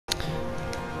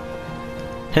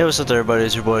Hey, what's up there, everybody?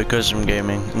 It's your boy Custom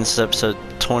Gaming, and this is episode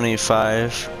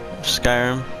 25 of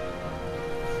Skyrim.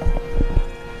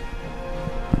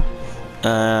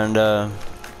 And I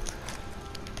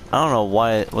don't know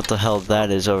what the hell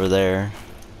that is over there.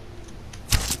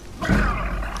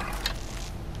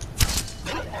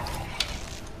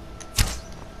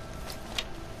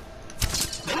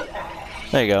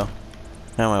 There you go. Out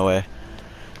of my way.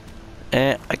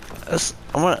 And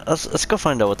let's go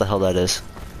find out what the hell that is.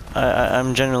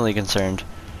 I'm genuinely concerned.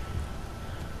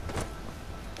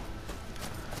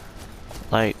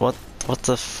 Like, what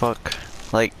the fuck?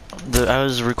 Like, I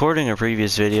was recording a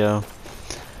previous video,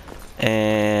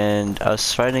 and I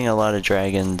was fighting a lot of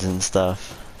dragons and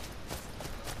stuff.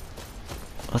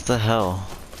 What the hell?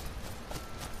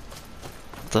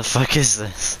 What the fuck is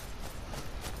this?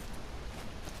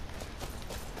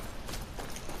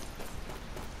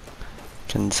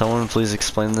 Can someone please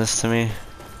explain this to me?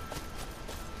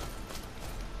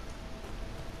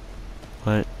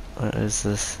 What is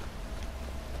this?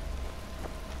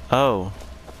 Oh.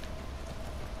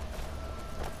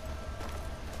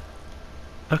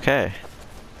 Okay.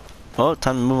 Well,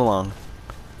 time to move along.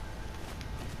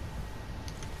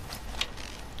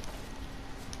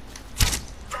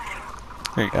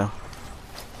 There you go.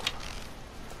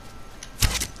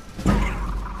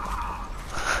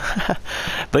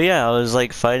 But yeah, I was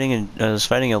like fighting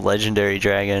a legendary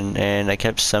dragon, and I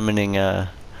kept summoning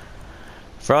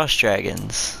frost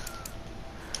dragons.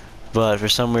 But for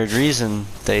some weird reason,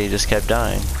 they just kept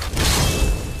dying.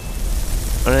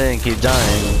 Well, they didn't keep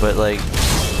dying, but like,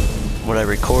 what I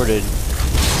recorded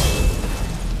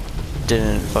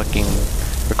didn't fucking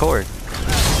record.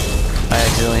 I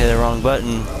accidentally hit the wrong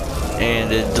button,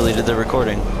 and it deleted the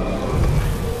recording.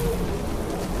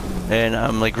 And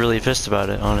I'm like really pissed about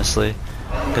it, honestly.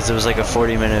 Because it was like a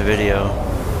 40-minute video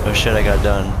of shit I got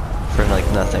done for like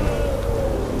nothing.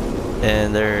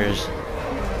 And there's...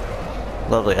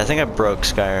 Lovely. I think I broke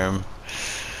Skyrim.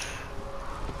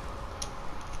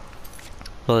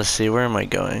 Well, let's see. Where am I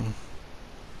going?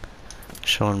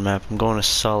 Showing map. I'm going to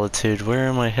Solitude. Where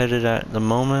am I headed at the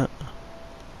moment?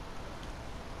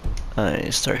 I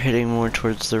start hitting more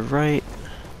towards the right.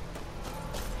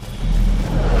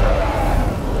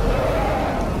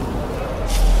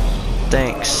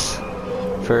 Thanks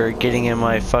for getting in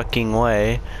my fucking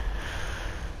way.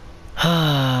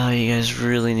 You guys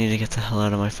really need to get the hell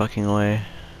out of my fucking way.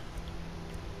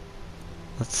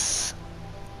 Let's...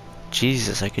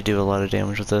 Jesus, I could do a lot of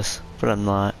damage with this, but I'm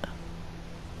not.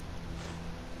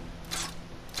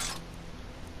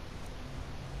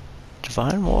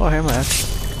 Divine Warhammer.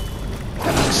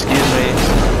 Excuse me.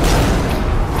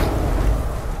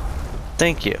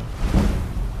 Thank you.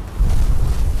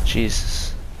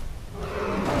 Jesus.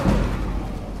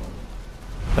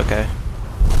 Okay.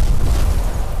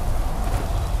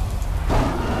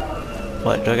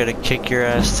 What, do I gotta kick your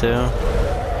ass too?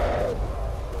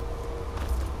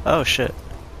 Oh shit.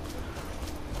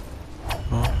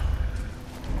 Well.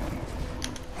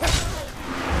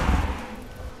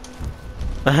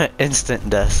 Instant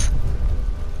death.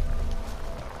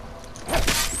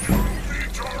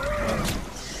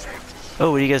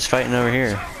 Oh, what are you guys fighting over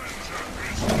here?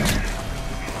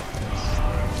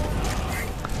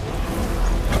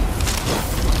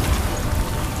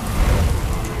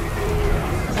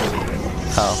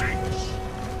 Oh.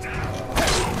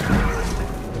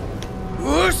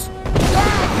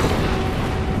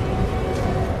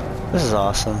 This is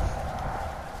awesome.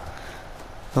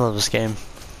 I love this game.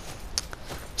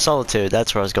 Solitude,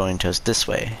 that's where I was going to, it's this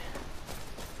way.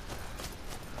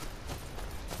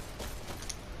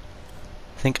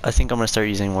 I think I'm gonna start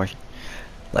using more,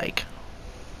 like...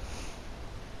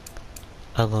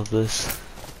 I love this.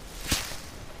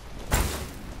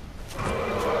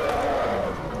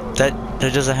 That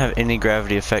doesn't have any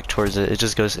gravity effect towards it, it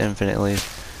just goes infinitely.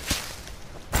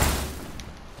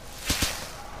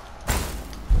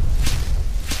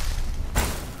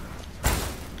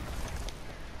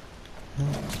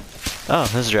 Oh,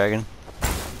 there's a dragon.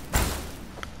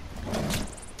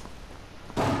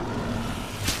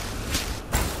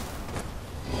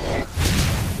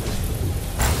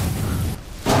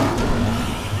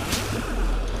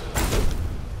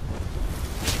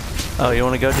 Oh, you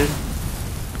wanna go, dude?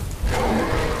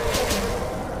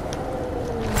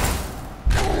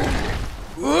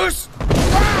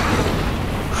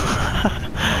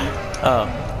 Oh,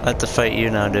 I have to fight you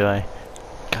now, do I?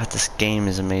 God, this game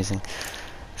is amazing.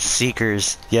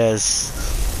 Seekers, yes.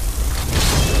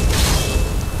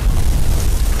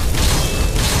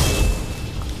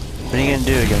 What are you gonna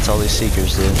do against all these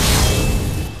Seekers, dude?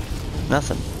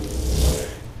 Nothing.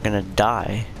 You're gonna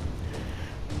die.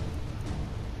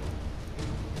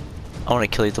 I want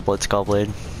to kill you with the Blitzcall blade.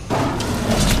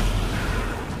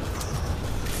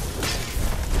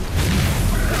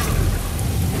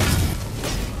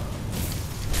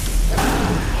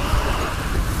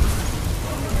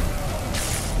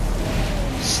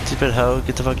 Stupid hoe,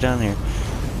 get the fuck down here.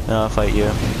 No, I'll fight you.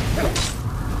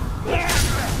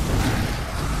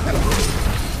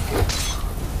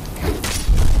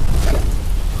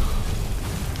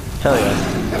 Hell yeah.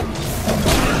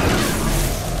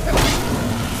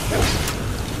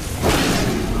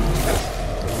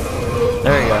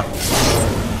 There we go.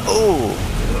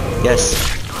 Oh! Yes.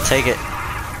 Take it.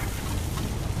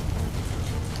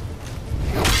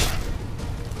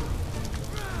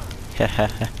 Haha.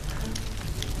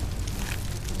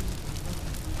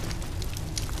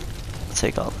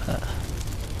 Take all that.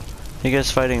 Who you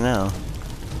guys fighting now?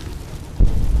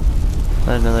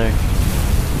 Another.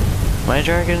 My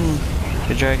dragon?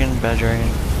 Good dragon? Bad dragon?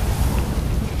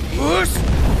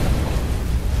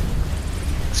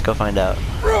 Let's go find out.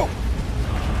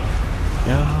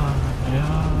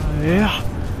 Yeah.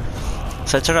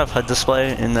 So I turned off HUD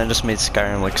display and that just made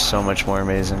Skyrim look so much more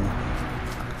amazing.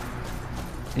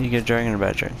 You get dragon or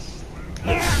bad dragon?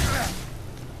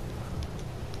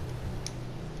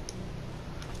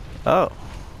 Oh.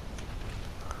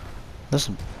 This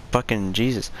is fucking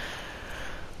Jesus.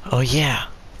 Oh yeah.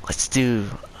 Let's do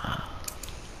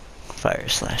fire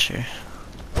slasher.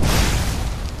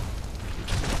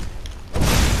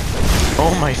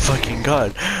 Oh my fucking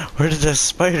god. Where did that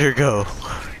spider go?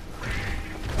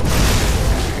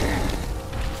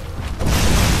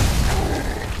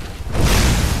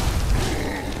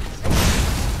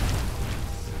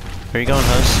 Where you going,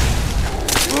 host?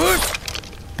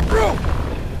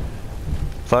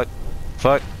 Fuck.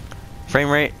 Fuck. Frame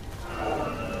rate.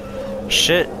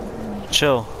 Shit.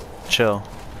 Chill. Chill.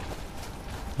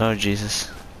 Oh,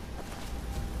 Jesus.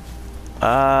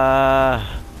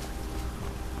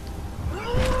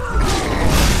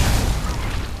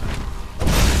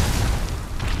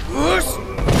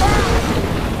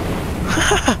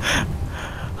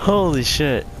 Holy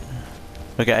shit.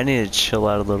 Okay, I need to chill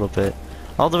out a little bit.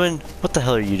 Alduin, what the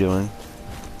hell are you doing?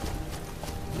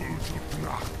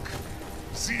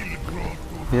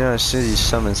 Yeah, as soon as you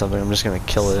summon something, I'm just gonna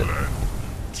kill it.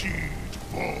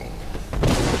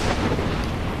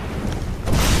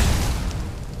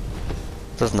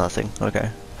 Does nothing. Okay.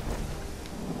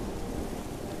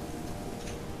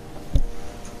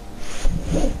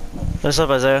 What's up,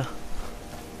 Isaiah?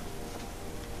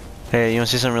 Hey, you wanna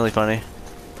see something really funny?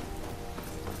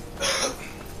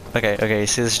 Okay, you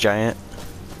see this giant?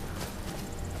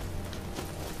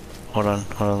 Hold on,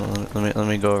 let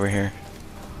me go over here.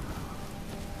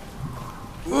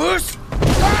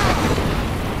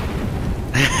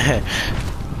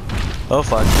 Oh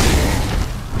fuck.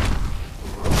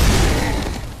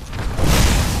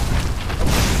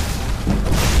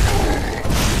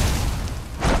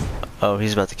 Oh,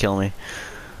 he's about to kill me.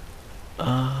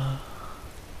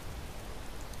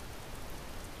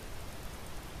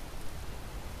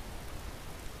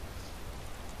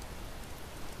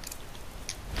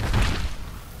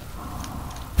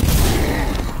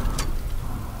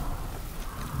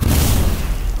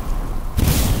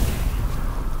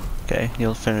 Okay,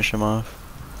 you'll finish him off.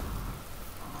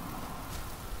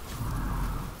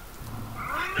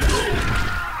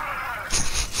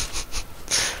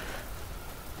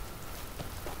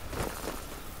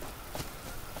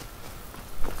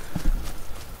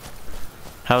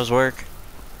 How's work?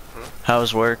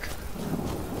 How's work?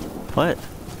 What?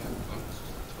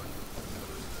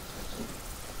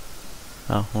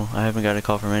 Oh, well, I haven't got a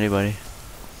call from anybody.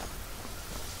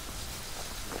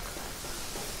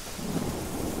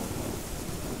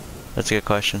 That's a good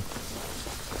question.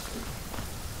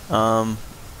 I'll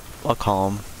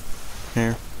call him.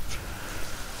 Here.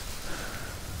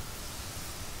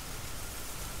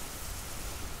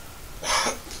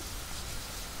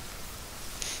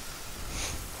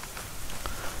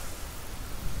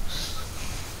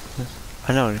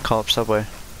 I know, call up Subway.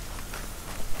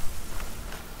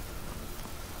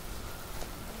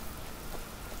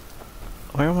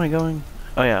 Where am I going?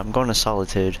 Oh yeah, I'm going to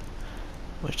Solitude.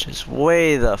 Which is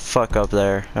way the fuck up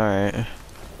there. Alright.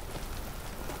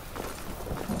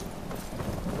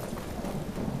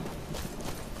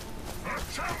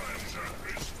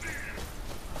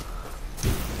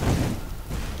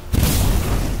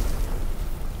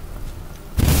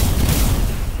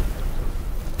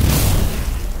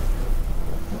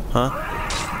 Huh?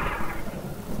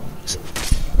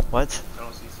 What?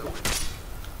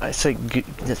 I said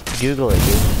just Google it,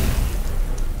 dude.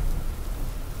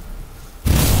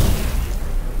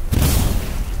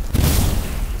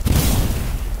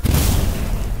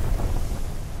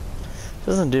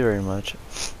 Doesn't do very much.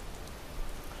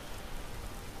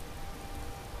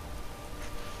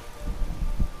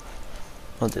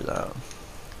 I'll do that.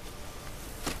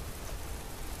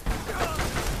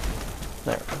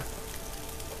 There we go.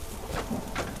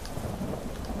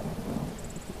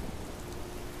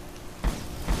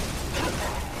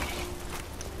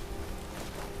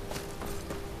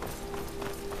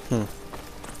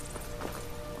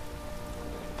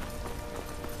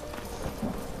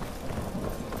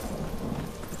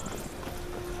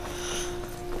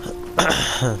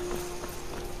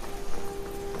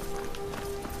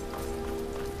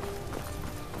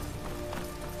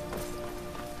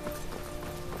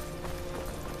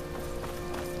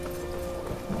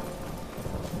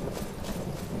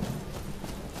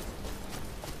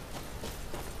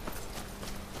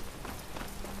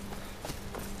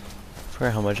 I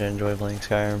forgot how much I enjoy playing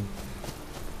Skyrim.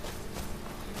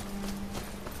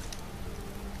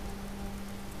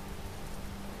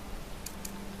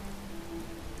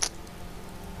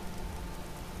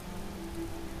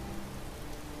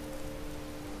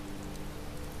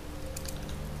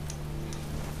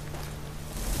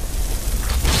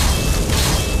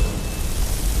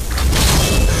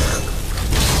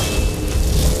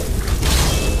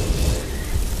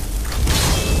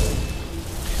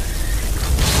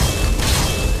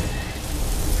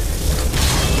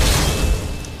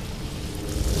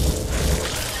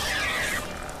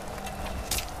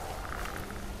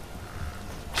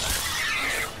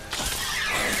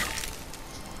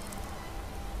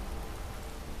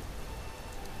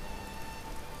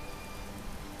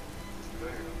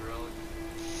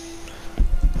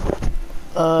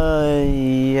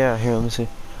 Yeah, here, let me see.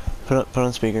 Put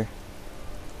on speaker.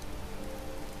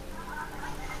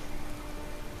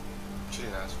 She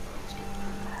didn't ask for that.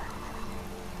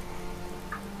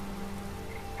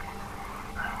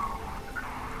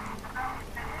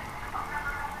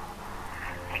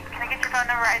 Can I get your phone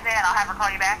number, Isaiah, and I'll have her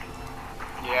call you back?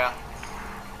 Yeah.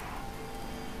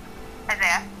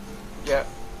 Isaiah? Yeah.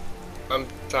 I'm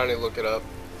trying to look it up.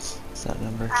 What's that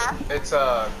number? Huh? It's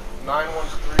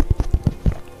 913.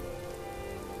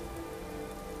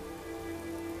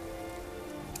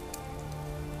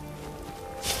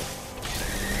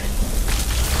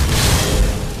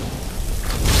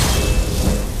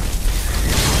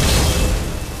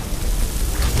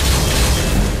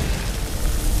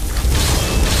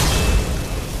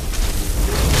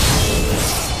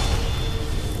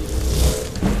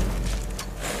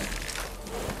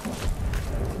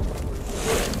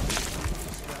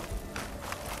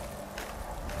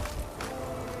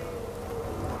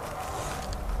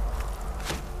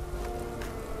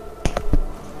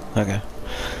 Okay.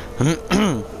 Is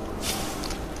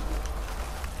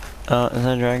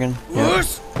that a dragon? Yeah.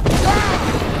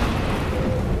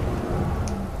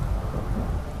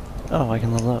 Oh, I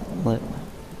can level up. Lit.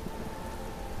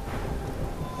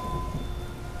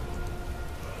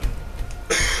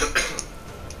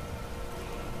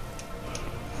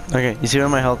 Okay, you see where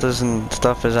my health is and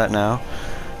stuff is at now?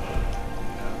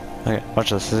 Okay, watch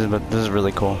this. This is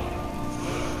really cool.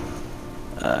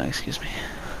 Excuse me.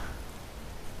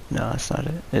 No, that's not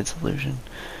it. It's illusion.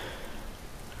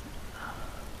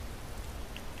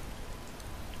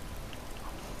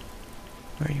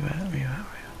 Where are you at? Where are you at?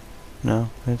 Where are you at? No,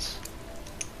 it's...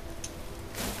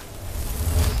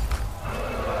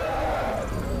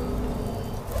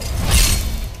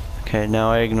 Okay,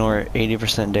 now I ignore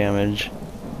 80% damage.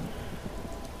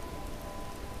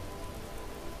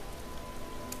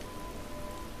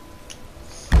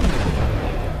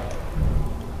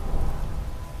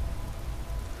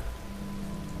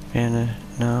 And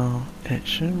no, it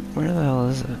should. Where the hell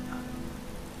is it?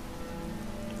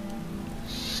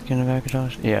 Skin of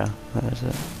Akadosh? Yeah, that is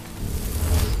it.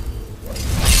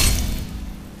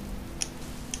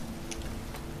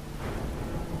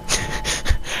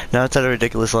 Now it's at a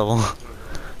ridiculous level.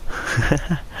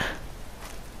 Oh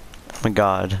my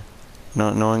god.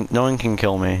 No one can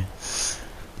kill me.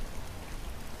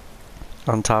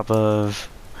 On top of...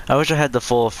 I wish I had the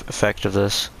full effect of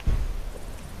this.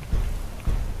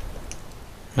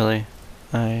 Really?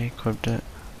 I equipped it.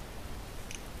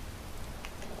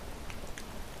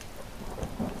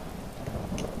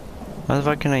 Why the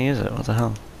fuck can I use it? What the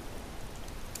hell?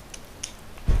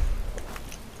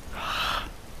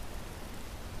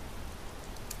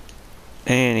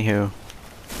 Anywho,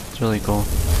 it's really cool.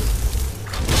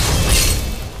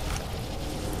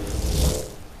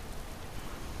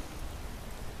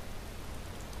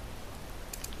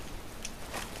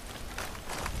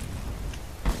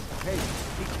 Hey,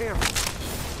 be careful.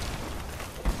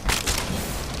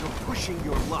 You're pushing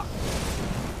your luck.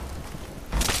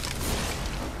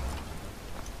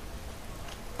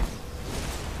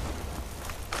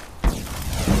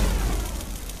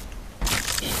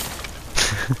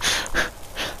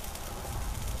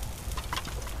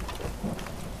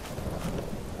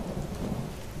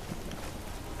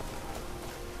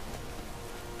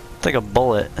 It's like a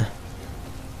bullet.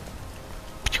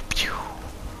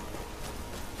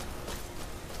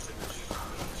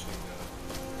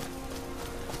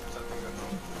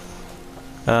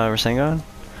 Rasengan?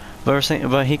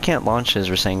 But he can't launch his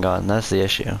Rasengan, that's the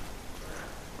issue.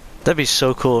 That'd be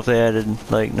so cool if they added,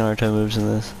 like, Naruto moves in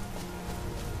this.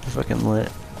 Fucking lit.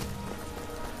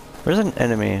 Where's an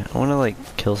enemy? I wanna, like,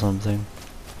 kill something.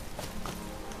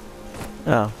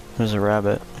 Oh, there's a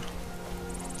rabbit.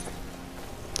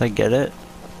 Did I get it?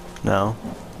 No.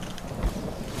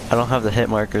 I don't have the hit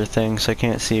marker thing, so I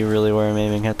can't see really where I'm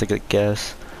aiming. I have to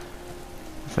guess.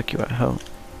 Fuck you at home.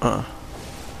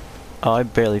 Oh, I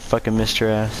barely fucking missed your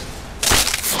ass.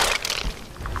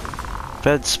 If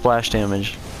I had splash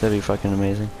damage, that'd be fucking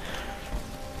amazing.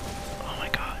 Oh my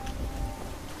god.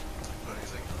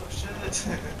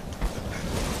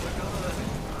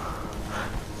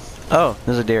 Oh,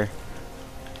 there's a deer.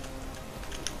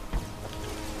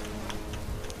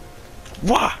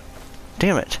 Wah!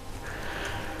 Damn it.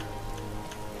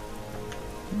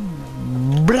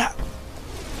 Blah.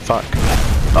 Fuck.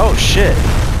 Oh shit.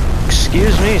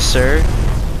 Excuse me, sir.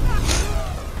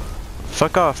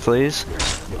 Fuck off, please.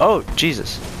 Oh,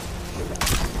 Jesus.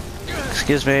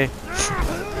 Excuse me.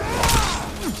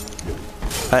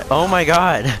 Oh my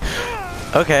god.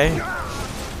 Okay.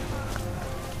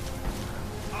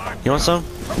 You want some?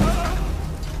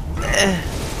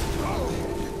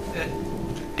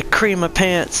 Cream my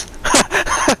pants.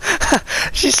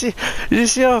 Did you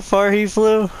see how far he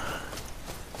flew?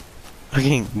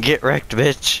 Fucking get wrecked,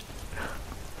 bitch.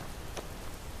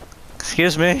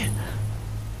 Excuse me?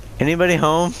 Anybody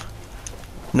home?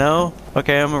 No?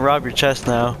 Okay, I'm gonna rob your chest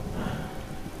now.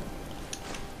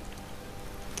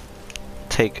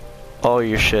 Take all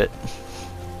your shit.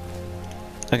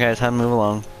 Okay, time to move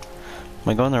along. Am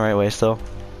I going the right way still?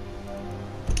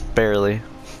 Barely.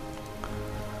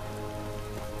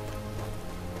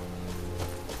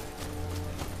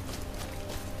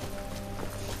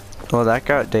 Well, that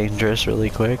got dangerous really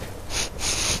quick.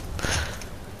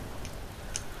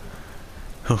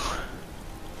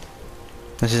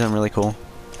 This is something really cool.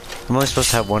 I'm only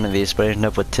supposed to have one of these, but I ended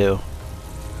up with two.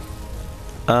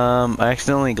 I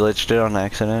accidentally glitched it on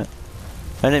accident.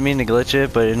 I didn't mean to glitch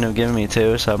it, but it ended up giving me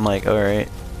two, so I'm like, alright.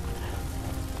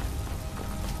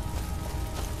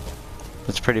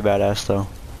 It's pretty badass though.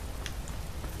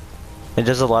 It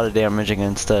does a lot of damage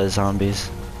against zombies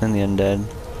and the undead.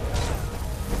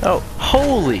 Oh,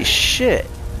 holy shit!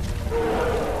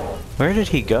 Where did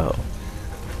he go?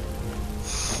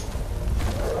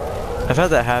 I've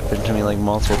had that happen to me like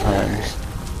multiple times.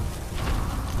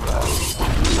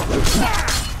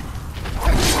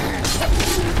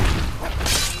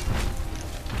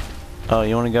 Oh,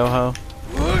 you wanna go, ho?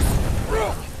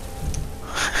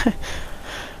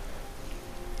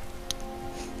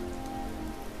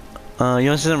 You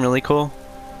wanna see something really cool?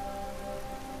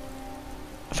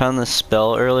 I found this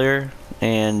spell earlier,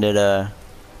 and it, I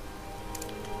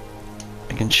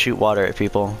can shoot water at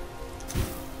people.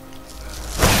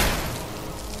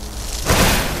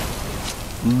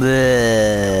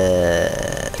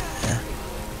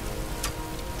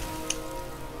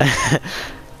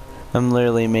 I'm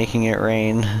literally making it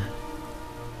rain.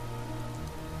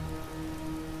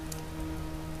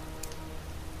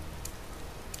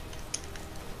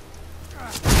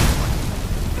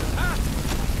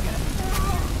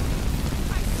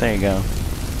 There you go.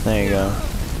 There you go.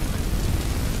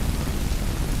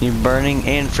 You're burning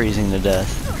and freezing to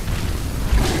death.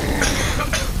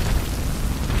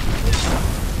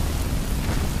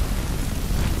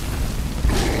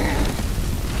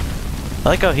 I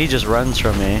like how he just runs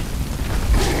from me.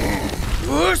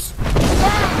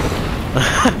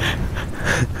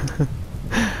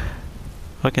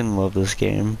 Fucking love this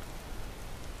game.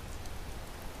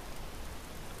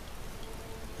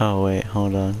 Oh wait,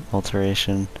 hold on.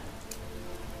 Alteration.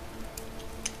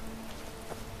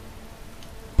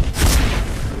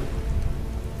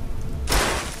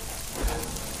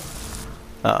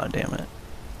 Oh, damn it.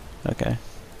 Okay.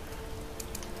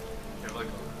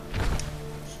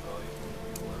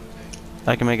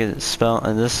 I can make a spell,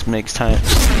 and this makes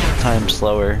time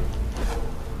slower.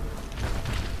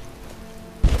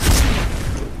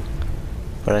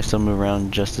 But I still move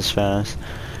around just as fast.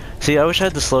 See, I wish I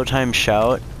had the slow time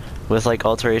shout with like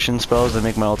alteration spells that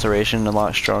make my alteration a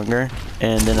lot stronger,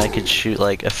 and then I could shoot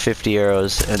like 50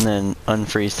 arrows and then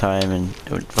unfreeze time and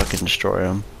it would fucking destroy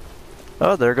them.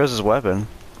 Oh, there goes his weapon.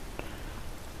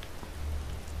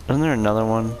 Isn't there another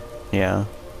one? Yeah.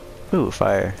 Ooh,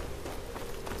 fire.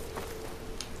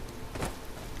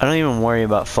 I don't even worry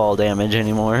about fall damage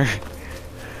anymore.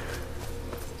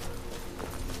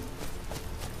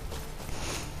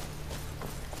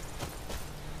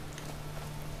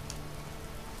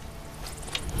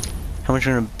 How much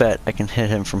you gonna bet I can hit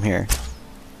him from here?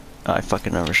 Oh, I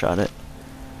fucking overshot it.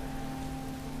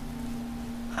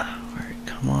 Alright,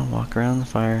 come on, walk around the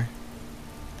fire.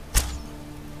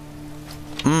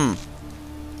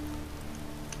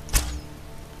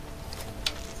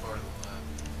 Far to the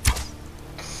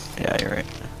left. Yeah, you're right.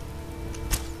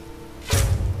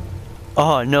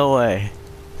 Oh, no way.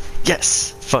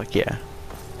 Yes! Fuck yeah.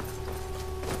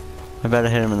 I bet I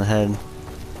hit him in the head.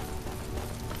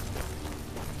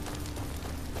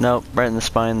 Nope, right in the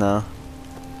spine though.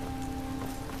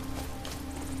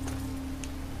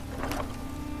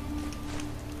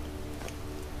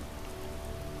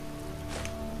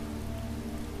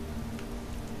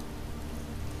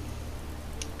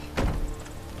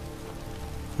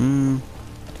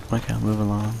 Okay, I'll move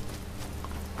along.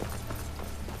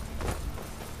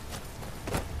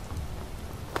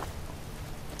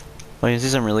 Oh, you see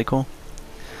something really cool?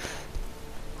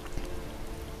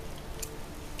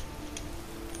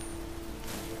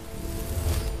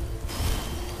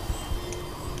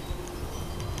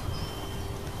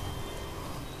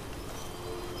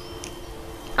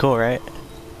 Cool, right?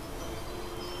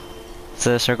 It's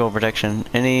a circle of protection.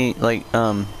 Any, like,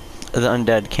 the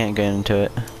undead can't get into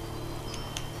it.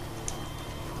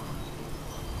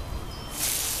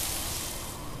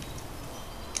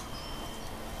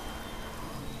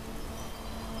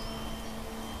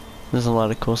 There's a lot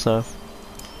of cool stuff.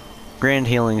 Grand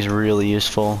healing's really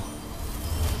useful.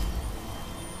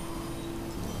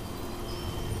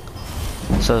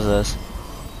 So is this.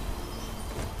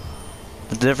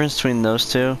 The difference between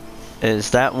those two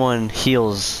is that one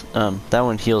heals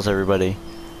everybody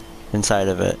inside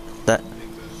of it. That I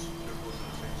think those circles in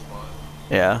the same spot.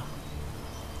 yeah.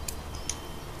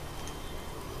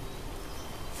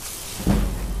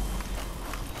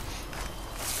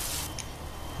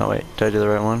 Oh wait, did I do the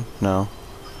right one? No.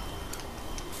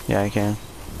 Yeah, I can.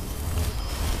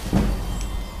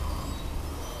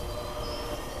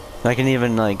 I can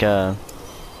even like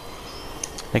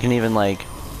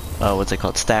what's it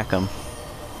called? Stack them.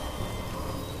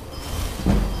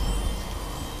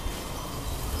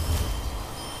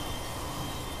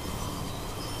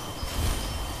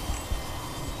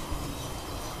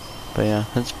 But yeah,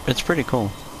 it's pretty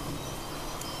cool.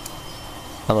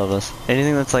 I love this.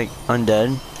 Anything that's like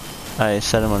undead, I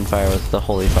set them on fire with the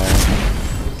holy fire.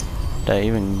 Did I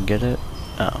even get it?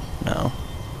 Oh, no.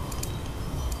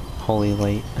 Holy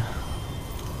light.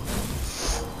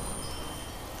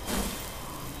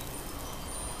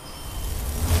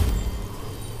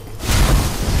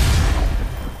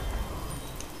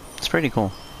 It's pretty cool.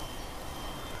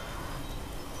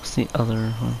 What's the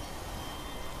other one?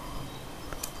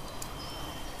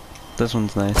 This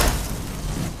one's nice.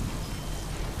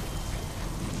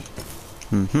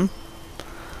 I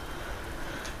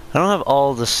don't have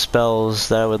all the spells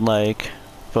that I would like,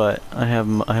 but I have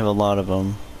a lot of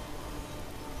them.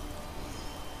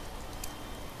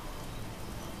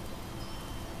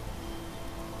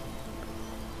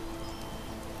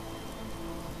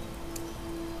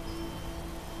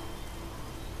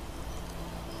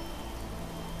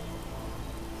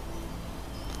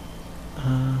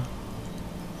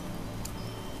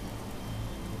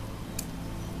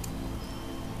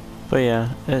 But yeah,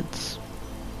 it's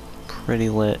pretty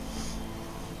lit.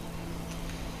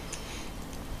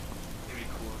 It'd be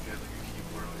cool if you had like a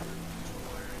keyboard on your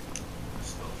wiring the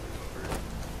stealth recovery.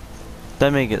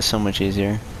 That'd make it so much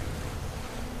easier.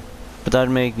 But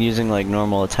that'd make using like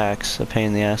normal attacks a pain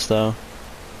in the ass though.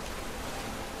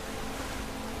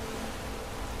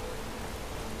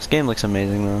 This game looks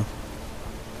amazing though.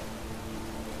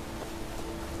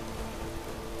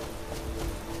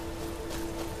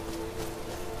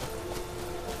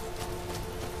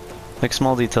 Like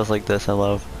small details like this I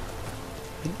love.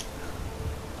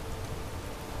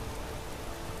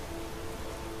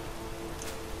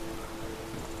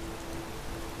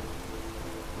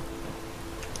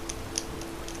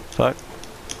 Fuck.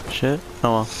 Shit.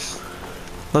 Oh well.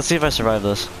 Let's see if I survive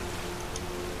this.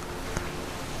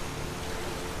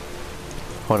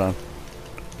 Hold on.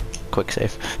 Quick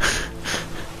save.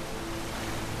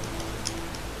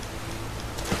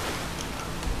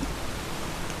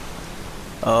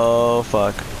 Oh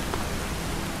fuck.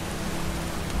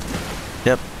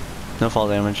 Yep. No fall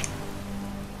damage.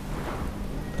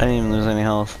 I didn't even lose any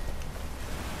health.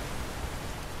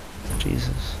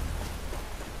 Jesus.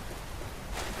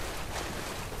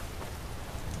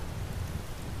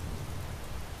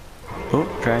 Oh,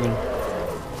 dragon.